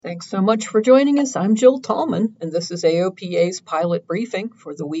Thanks so much for joining us. I'm Jill Tallman, and this is AOPA's pilot briefing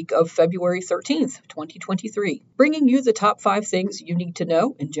for the week of February 13th, 2023, bringing you the top 5 things you need to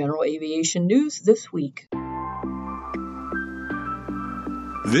know in general aviation news this week.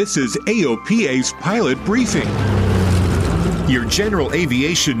 This is AOPA's pilot briefing, your general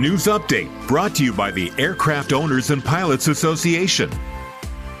aviation news update, brought to you by the Aircraft Owners and Pilots Association.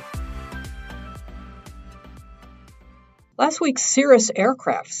 Last week, Cirrus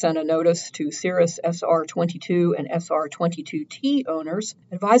Aircraft sent a notice to Cirrus SR-22 and SR-22T owners,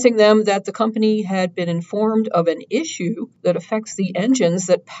 advising them that the company had been informed of an issue that affects the engines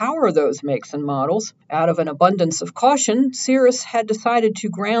that power those makes and models. Out of an abundance of caution, Cirrus had decided to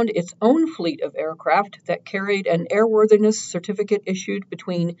ground its own fleet of aircraft that carried an airworthiness certificate issued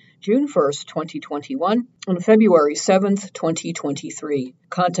between June 1st, 2021 and February 7th, 2023.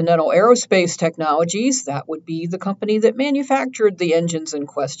 Continental Aerospace Technologies, that would be the company that manufactured the engines in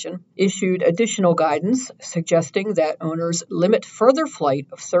question, issued additional guidance suggesting that owners limit further flight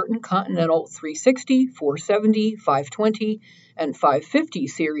of certain Continental 360, 470, 520, and 550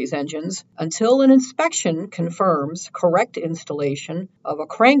 series engines until an inspection confirms correct installation of a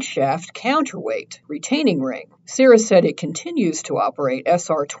crankshaft counterweight retaining ring. Cirrus said it continues to operate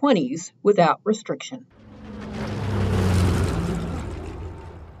SR-20s without restriction.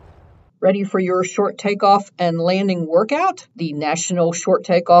 Ready for your short takeoff and landing workout? The National Short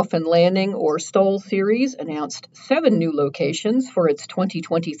Takeoff and Landing, or STOL series, announced 7 new locations for its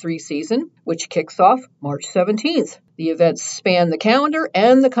 2023 season, which kicks off March 17th. The events span the calendar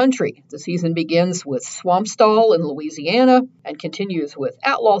and the country. The season begins with Swamp Stall in Louisiana and continues with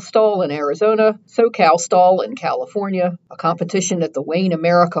Outlaw Stall in Arizona, SoCal Stall in California, a competition at the Wayne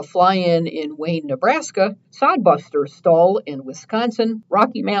America Fly-In in Wayne, Nebraska, Sodbuster Stall in Wisconsin,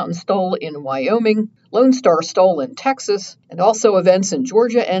 Rocky Mountain Stall in Wyoming, Lone Star Stall in Texas, and also events in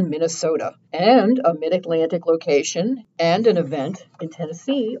Georgia and Minnesota. And a Mid-Atlantic location and an event in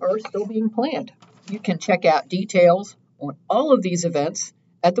Tennessee are still being planned. You can check out details on all of these events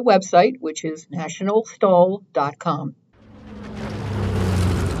at the website, which is nationalstall.com.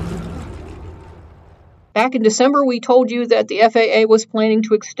 Back in December, we told you that the FAA was planning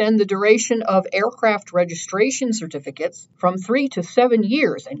to extend the duration of aircraft registration certificates from 3 to 7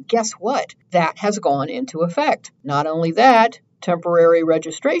 years, and guess what? That has gone into effect. Not only that, temporary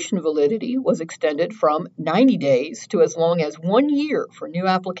registration validity was extended from 90 days to as long as 1 year for new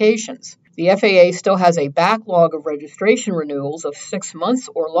applications. The FAA still has a backlog of registration renewals of 6 months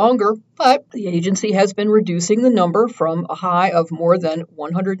or longer, but the agency has been reducing the number from a high of more than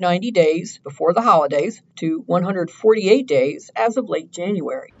 190 days before the holidays to 148 days as of late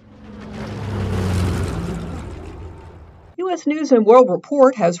January. U.S. News & World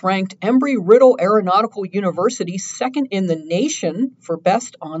Report has ranked Embry-Riddle Aeronautical University second in the nation for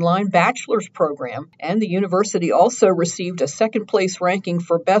Best Online Bachelor's Program, and the university also received a second-place ranking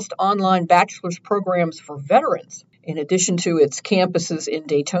for Best Online Bachelor's Programs for Veterans. In addition to its campuses in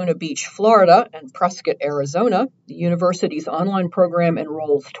Daytona Beach, Florida, and Prescott, Arizona, the university's online program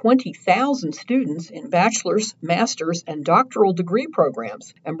enrolls 20,000 students in bachelor's, master's, and doctoral degree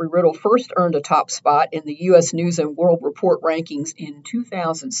programs. Embry-Riddle first earned a top spot in the U.S. News & World Report rankings in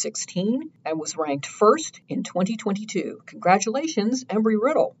 2016 and was ranked first in 2022. Congratulations,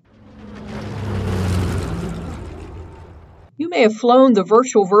 Embry-Riddle. You may have flown the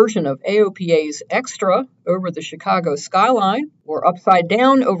virtual version of AOPA's Extra over the Chicago skyline or upside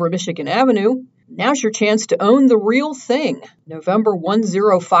down over Michigan Avenue. Now's your chance to own the real thing. November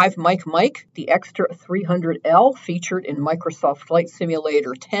 105 Mike, the Extra 300L featured in Microsoft Flight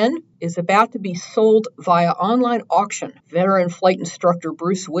Simulator 10, is about to be sold via online auction. Veteran flight instructor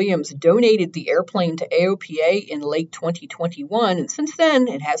Bruce Williams donated the airplane to AOPA in late 2021, and since then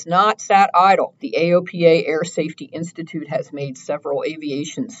it has not sat idle. The AOPA Air Safety Institute has made several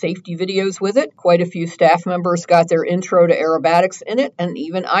aviation safety videos with it. Quite a few staff members got their intro to aerobatics in it, and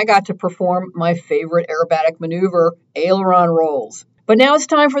even I got to perform my favorite aerobatic maneuver, aileron rolls. But now it's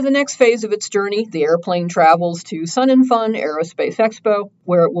time for the next phase of its journey. The airplane travels to Sun and Fun Aerospace Expo,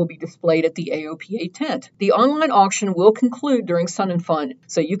 where it will be displayed at the AOPA tent. The online auction will conclude during Sun and Fun,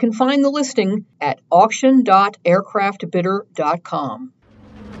 so you can find the listing at auction.aircraftbidder.com.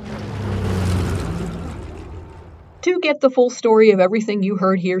 To get the full story of everything you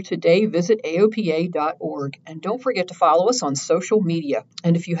heard here today, visit AOPA.org. And don't forget to follow us on social media.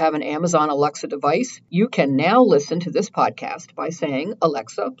 And if you have an Amazon Alexa device, you can now listen to this podcast by saying,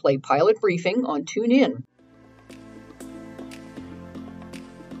 "Alexa, play Pilot Briefing" on TuneIn.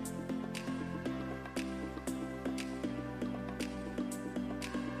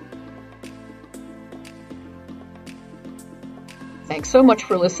 Thanks so much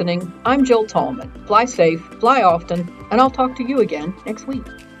for listening. I'm Jill Tallman. Fly safe, fly often, and I'll talk to you again next week.